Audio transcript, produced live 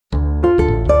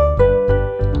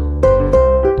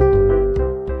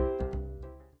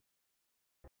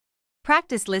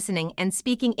Practice listening and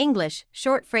speaking English,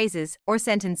 short phrases, or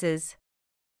sentences.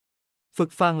 ฝึ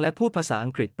กฟังและพูดภาษาอั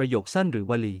งกฤษประโยคสั้นหรือ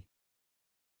วลี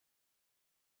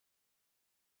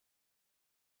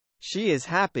She is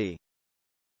happy.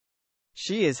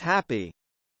 She is happy.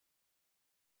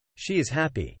 She is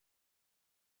happy.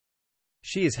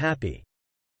 She is happy.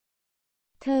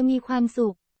 เธอมีความสุ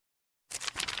ข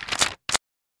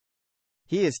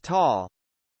He is tall.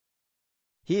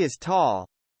 He is tall.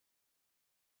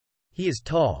 He is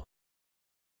tall.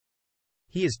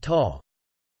 He is tall.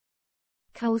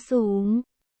 เขาสูง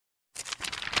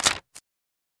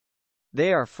They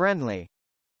are friendly.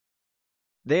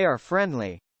 They are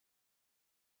friendly.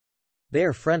 They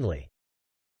are friendly.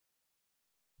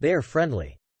 They are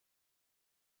friendly.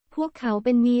 พวกเขาเ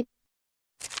ป็นมิตร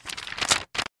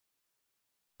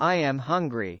I am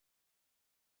hungry.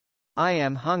 I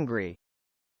am hungry.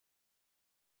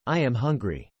 I am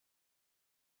hungry.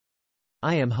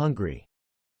 I am hungry.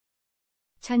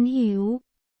 ฉันหิว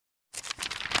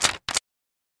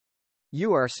You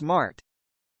are smart.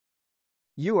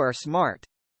 You are smart.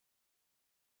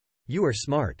 You are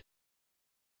smart.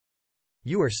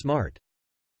 You are smart.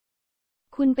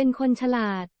 คุณเป็นคนฉล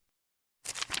าด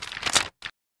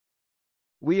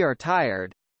We are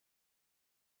tired.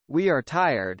 We are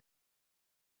tired.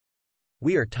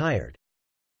 We are tired.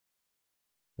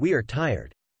 We are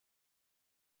tired.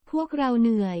 พวกเราเห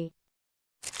นื่อย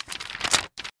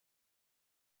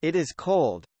It is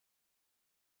cold.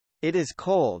 It is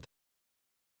cold.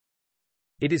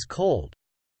 It is cold.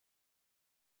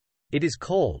 It is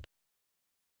cold.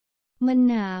 มัน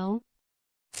หนาว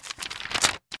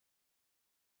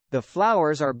The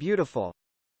flowers are beautiful.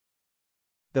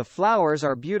 The flowers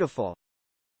are beautiful.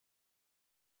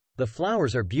 The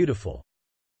flowers are beautiful.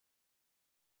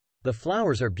 The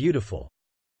flowers are beautiful.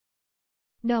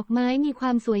 ดอกไม้มีคว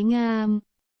ามสวยงาม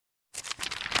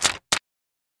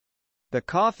The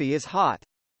coffee is hot.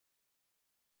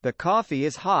 The coffee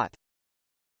is hot.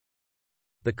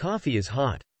 The coffee is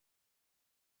hot.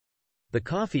 The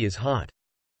coffee is hot.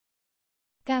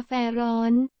 กาแฟร้อ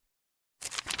น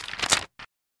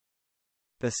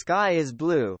The sky is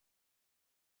blue.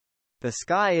 The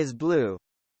sky is blue.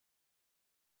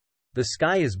 The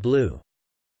sky is blue.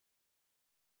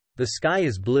 The sky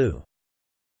is blue.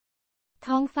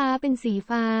 ท้องฟ้าเป็นสี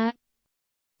ฟ้า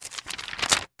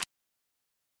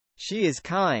She is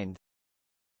kind.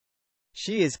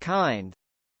 She is kind.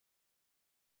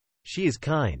 She is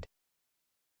kind.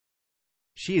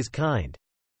 She is kind.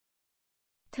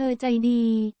 เธอใจดี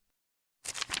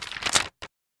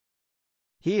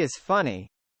He is funny.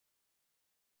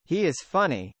 He is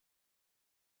funny.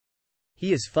 He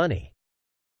is funny.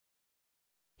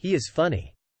 He is funny.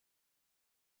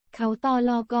 เขาต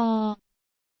ลก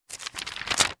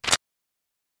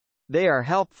They are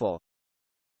helpful.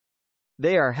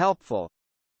 They are helpful.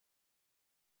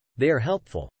 They are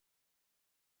helpful.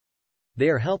 They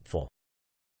are helpful.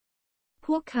 พ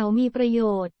วกเขามีประโย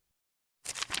ชน์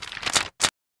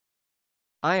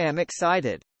I am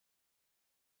excited.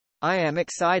 I am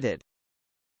excited.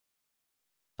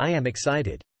 I am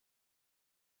excited.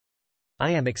 I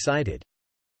am excited.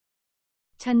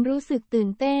 ฉันรู้สึกตื่น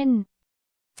เต้น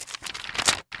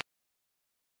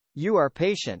You are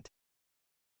patient.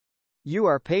 You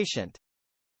are patient.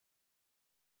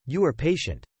 You are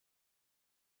patient.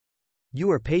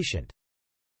 You are patient.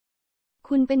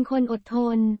 คุณเป็นคนอดท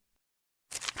น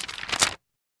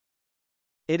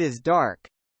It is dark.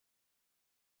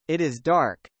 It is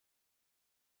dark.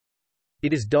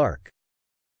 It is dark.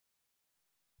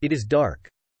 It is dark.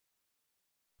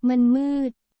 มันมื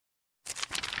ด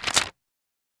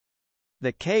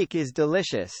The cake is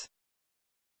delicious.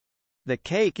 The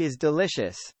cake is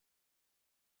delicious.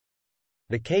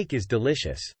 The cake is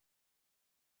delicious.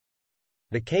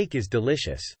 The cake is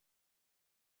delicious.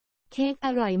 เค้กอ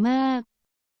ร่อยมาก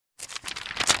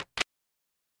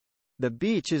The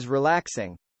beach is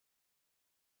relaxing.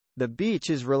 The beach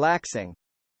is relaxing.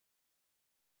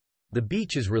 The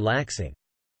beach is relaxing.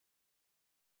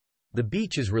 The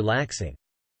beach is relaxing.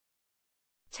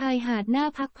 ชายหาดน่า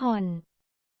พักผ่อน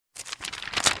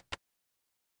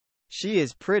She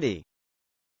is pretty.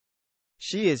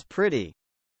 She is pretty.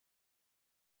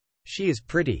 She is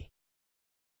pretty.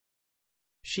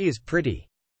 She is pretty.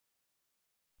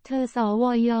 เธอสว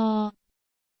ย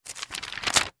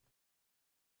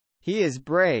He is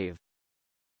brave.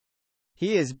 He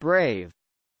is brave.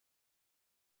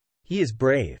 He is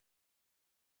brave.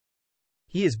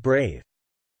 He is brave.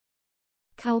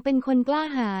 เขาเป็นคนกล้า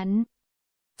หาญ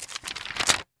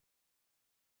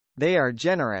They are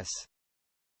generous.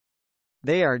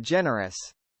 They are generous.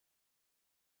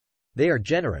 They are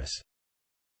generous.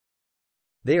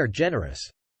 They are generous.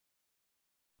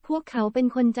 พวกเขาเป็น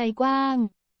คนใจกว้าง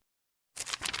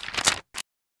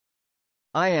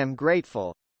I am grateful.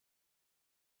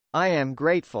 I am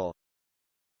grateful.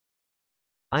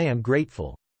 I am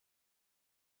grateful.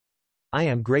 I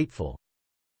am grateful.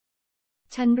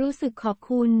 ฉันรู้สึกขอบ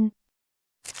คุณ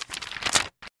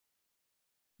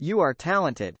You are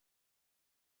talented.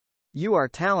 You are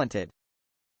talented.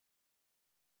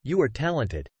 You are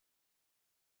talented.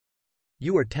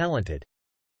 You are talented.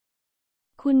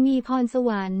 คุณมีพรส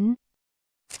วรรค์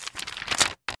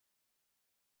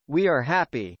We are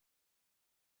happy.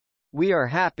 We are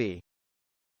happy.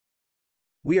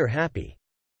 We are happy.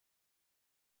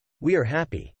 We are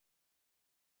happy.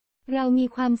 เรามี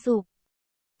ความสุข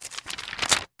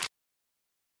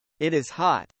It is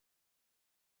hot.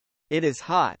 It is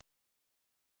hot.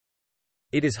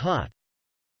 It is hot.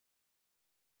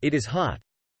 It is hot.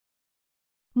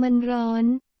 มันร้อน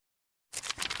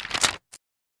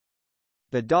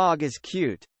The dog is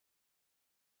cute.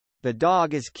 The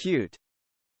dog is cute.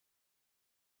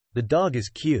 The dog is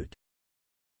cute.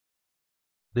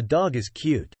 The dog is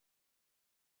cute.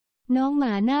 น้องหม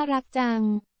าน่ารักจัง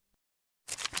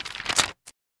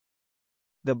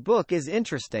The book is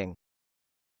interesting.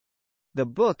 The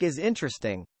book is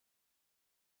interesting.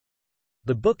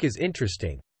 The book is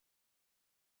interesting.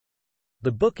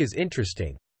 The book is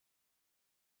interesting.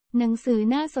 หนังสือ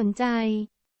น่าสนใจ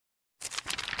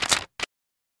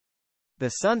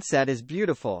The sunset is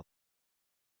beautiful.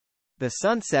 The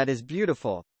sunset is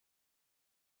beautiful.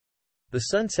 The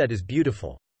sunset is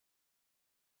beautiful.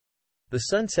 The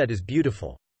sunset is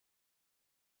beautiful.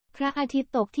 พระอาทิต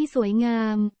ย์ตกที่สวยงา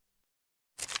ม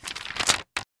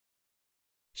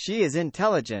She is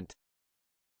intelligent.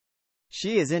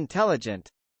 She is intelligent.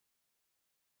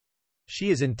 She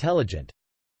is intelligent.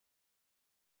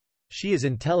 She is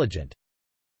intelligent.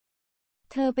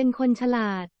 เธอเป็นคนฉล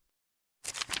าด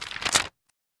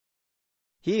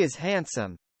He is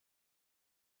handsome.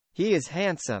 He is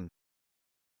handsome.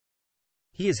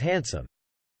 He is handsome.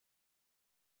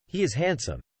 He is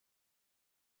handsome.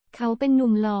 เขาเป็นห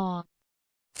นุ่มหล่อ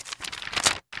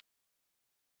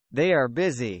They are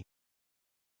busy.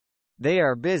 They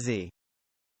are busy.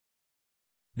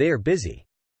 They are busy.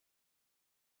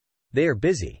 They are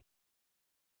busy.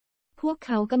 พวกเ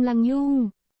ขากำลังยุ่ง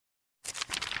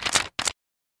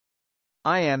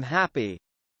I am happy.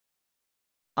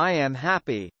 I am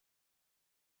happy.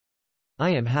 I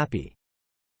am happy.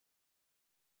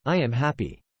 I am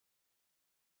happy.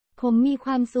 ผมมีค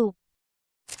วามสุข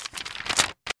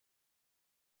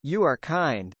You are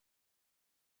kind.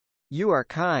 You are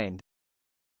kind.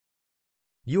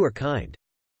 You are kind.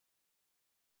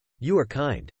 You are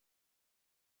kind.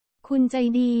 คุณใจ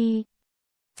ดี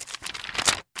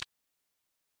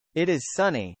It is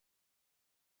sunny.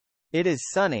 It is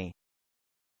sunny.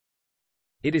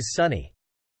 It is sunny.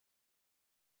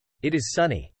 It is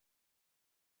sunny.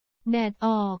 แดดอ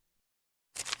อก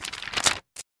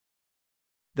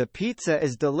The pizza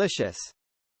is delicious.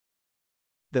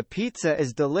 The pizza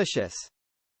is delicious.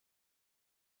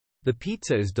 The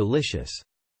pizza is delicious.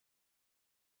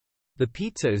 The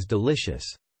pizza is delicious.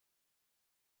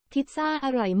 พิซซ่าอ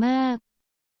ร่อยมาก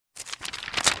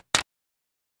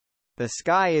The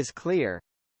sky is clear.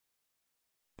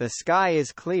 The sky is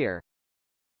clear.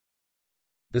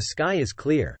 The sky is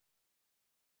clear.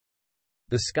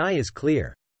 The sky is clear.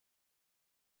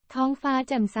 ท้องฟ้าแ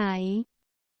จ่มใส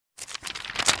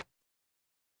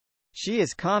She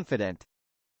is confident.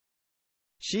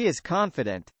 She is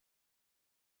confident.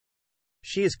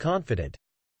 She is confident.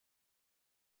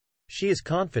 She is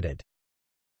confident.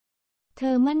 เธ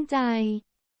อมั่นใจ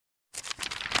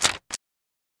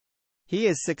He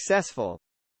is successful.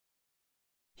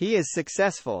 He is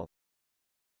successful.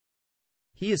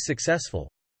 He is successful.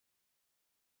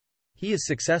 He is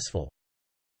successful.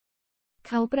 เ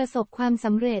ขาประสบความส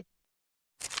ำเร็จ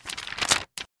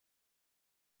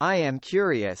I am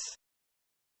curious.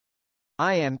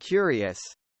 I am curious.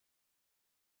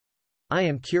 I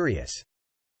am curious.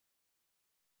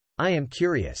 I am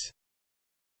curious.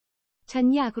 ฉัน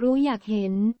อยากรู้อยากเห็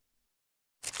น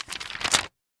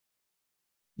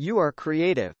You are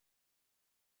creative.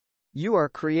 You are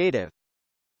creative.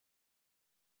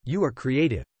 You are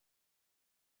creative.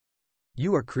 You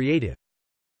are creative.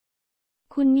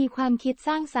 คุณมีความคิดส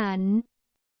ร้างสรรค์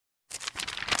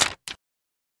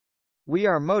We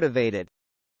are motivated.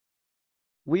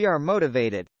 We are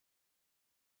motivated.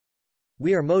 We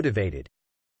are motivated.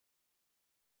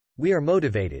 We are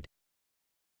motivated.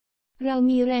 เรา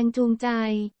มีแรงจูงใจ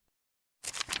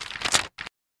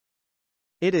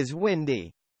It is windy.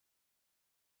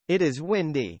 It is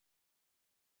windy.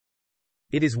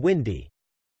 It is windy.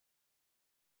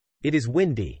 It is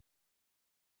windy.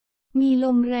 มีล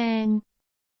มแรง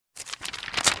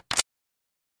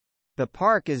The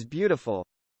park is beautiful.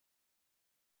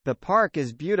 The park is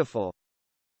beautiful.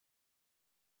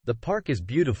 The park is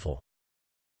beautiful.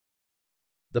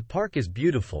 The park is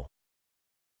beautiful.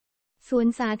 สวน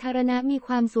สาธารณะมีค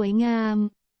วามสวยงาม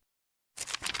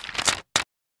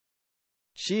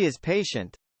She is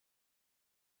patient.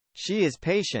 She is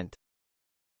patient.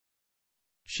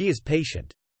 She is patient.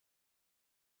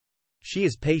 She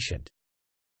is patient.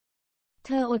 เธ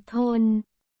ออดทน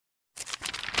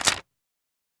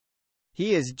He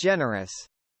is generous.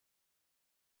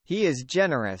 He is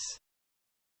generous.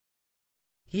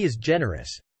 He is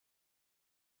generous.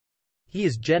 He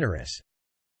is generous.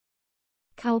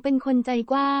 เขาเป็นคนใจ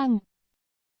กว้าง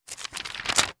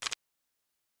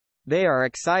They are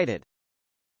excited.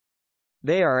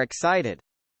 They are excited.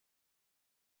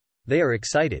 They are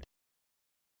excited.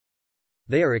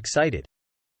 They are excited.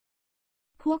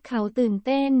 พวกเขาตื่นเ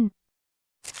ต้น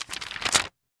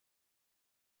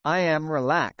I am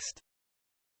relaxed.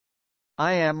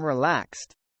 I am relaxed.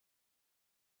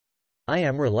 I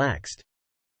am relaxed.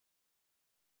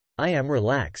 I am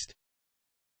relaxed.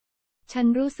 ฉัน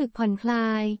รู้สึกผ่อนคลา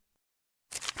ย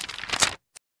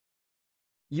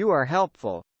You are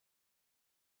helpful.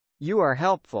 You are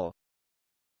helpful.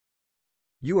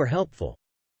 You are helpful.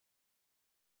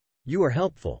 You are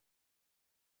helpful.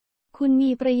 คุณ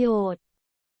มีประโยชน์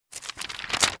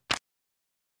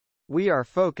We are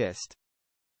focused.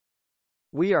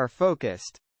 We are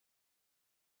focused.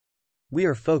 We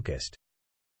are focused.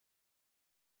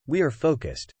 We are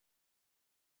focused.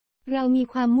 เรามี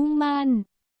ความมุ่งมั่น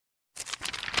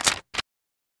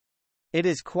It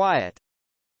is quiet.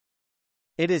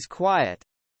 It is quiet.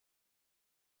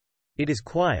 It is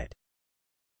quiet.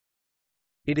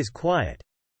 It is quiet.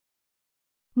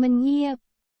 มันเงียบ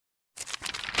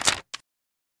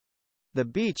The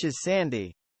beach is sandy.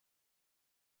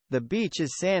 The beach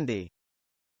is sandy.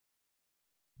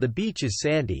 The beach is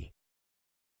sandy.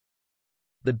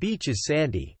 The beach is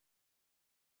sandy.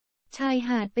 ชายห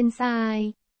าดเป็นทราย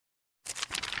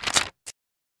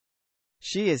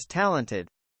She is talented.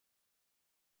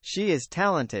 She is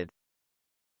talented.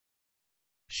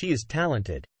 She is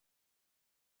talented.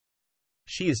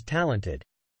 She is talented.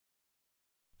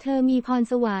 เธอมีพร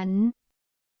สวรรค์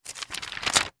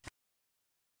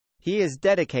He is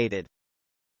dedicated.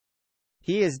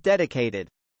 He is dedicated.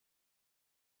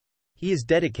 He is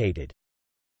dedicated.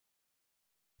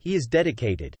 He is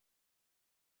dedicated.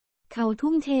 เขา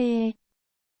ทุ่มเท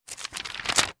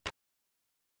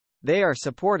They are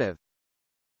supportive.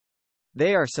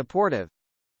 They are supportive.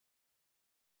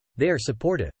 They are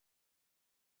supportive.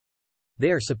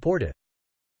 They are supportive.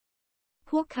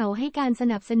 พวกเขาให้การส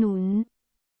นับสนุน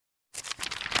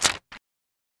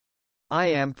I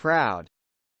am proud.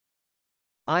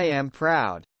 I am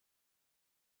proud.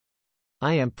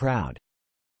 I am proud.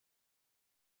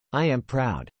 I am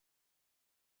proud.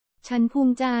 ฉันภู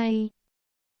มิใจ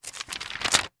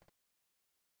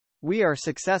We are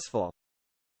successful.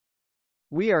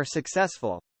 We are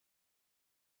successful.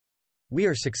 We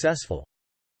are successful.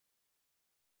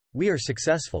 We are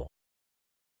successful.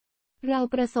 เรา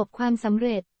ประสบความสำเ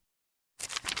ร็จ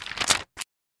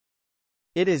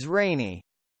It is rainy.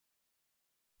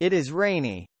 It is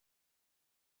rainy.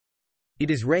 It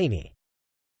is rainy.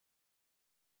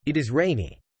 It is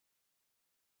rainy.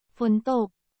 ฝนตก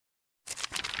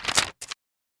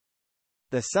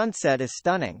The sunset is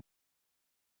stunning.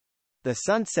 The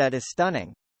sunset is stunning.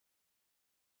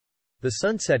 The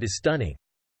sunset is stunning.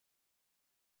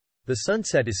 The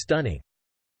sunset is stunning.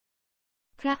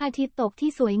 พระอาทิตย์ตก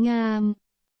ที่สวยงาม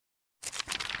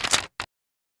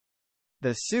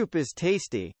The soup is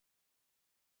tasty.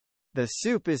 The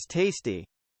soup is tasty.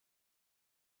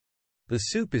 The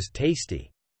soup is tasty.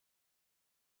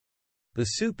 The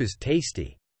soup is tasty.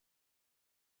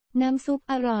 น้ำซุป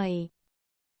อร่อย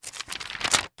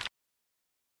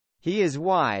He is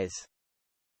wise.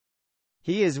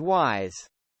 He is wise.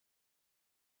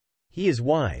 He is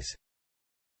wise.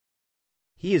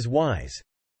 He is wise.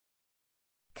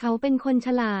 เขาเป็นคนฉ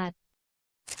ลาด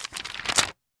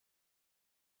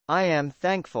I am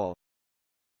thankful.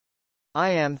 I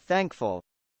am thankful.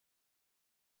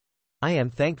 I am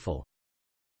thankful.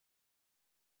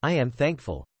 I am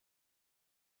thankful.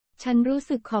 ฉันรู้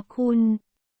สึกขอบคุณ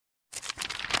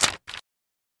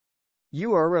You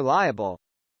are reliable.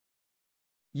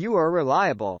 You are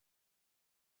reliable.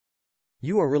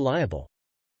 You are reliable.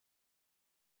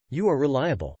 You are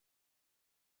reliable.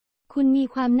 คุณมี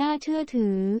ความน่าเชื่อถื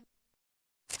อ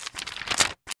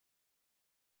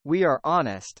We are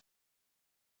honest.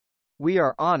 We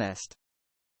are honest.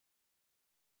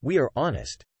 We are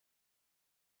honest.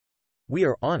 We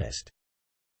are honest.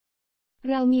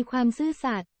 เรามีความซื่อ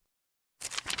สัตย์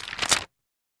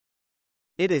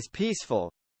It is peaceful.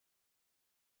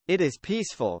 It is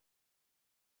peaceful.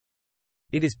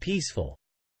 It is peaceful.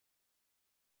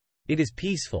 It is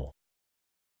peaceful.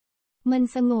 มัน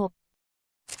สงบ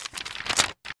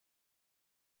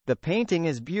The painting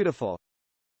is beautiful.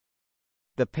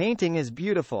 The painting is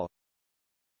beautiful.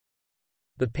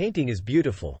 The painting is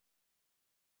beautiful.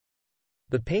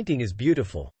 The painting is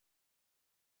beautiful.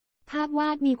 ภาพวา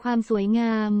ดมีความสวยง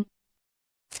าม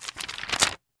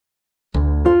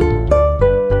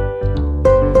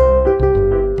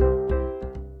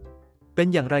เป็น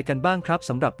อย่างไรกันบ้างครับ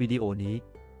สำหรับวิดีโอนี้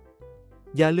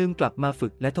อย่าลืมกลับมาฝึ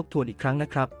กและทบทวนอีกครั้งนะ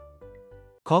ครับ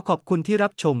ขอขอบคุณที่รั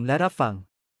บชมและรับฟัง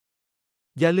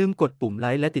อย่าลืมกดปุ่มไล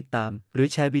ค์และติดตามหรือ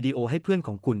แชร์วิดีโอให้เพื่อนข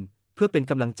องคุณเพื่อเป็น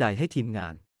กำลังใจให้ทีมงา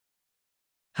น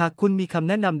หากคุณมีคำ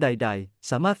แนะนำใดๆ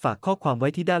สามารถฝากข้อความไว้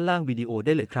ที่ด้านล่างวิดีโอไ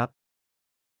ด้เลยครับ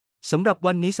สำหรับ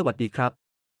วันนี้สวัสดีครับ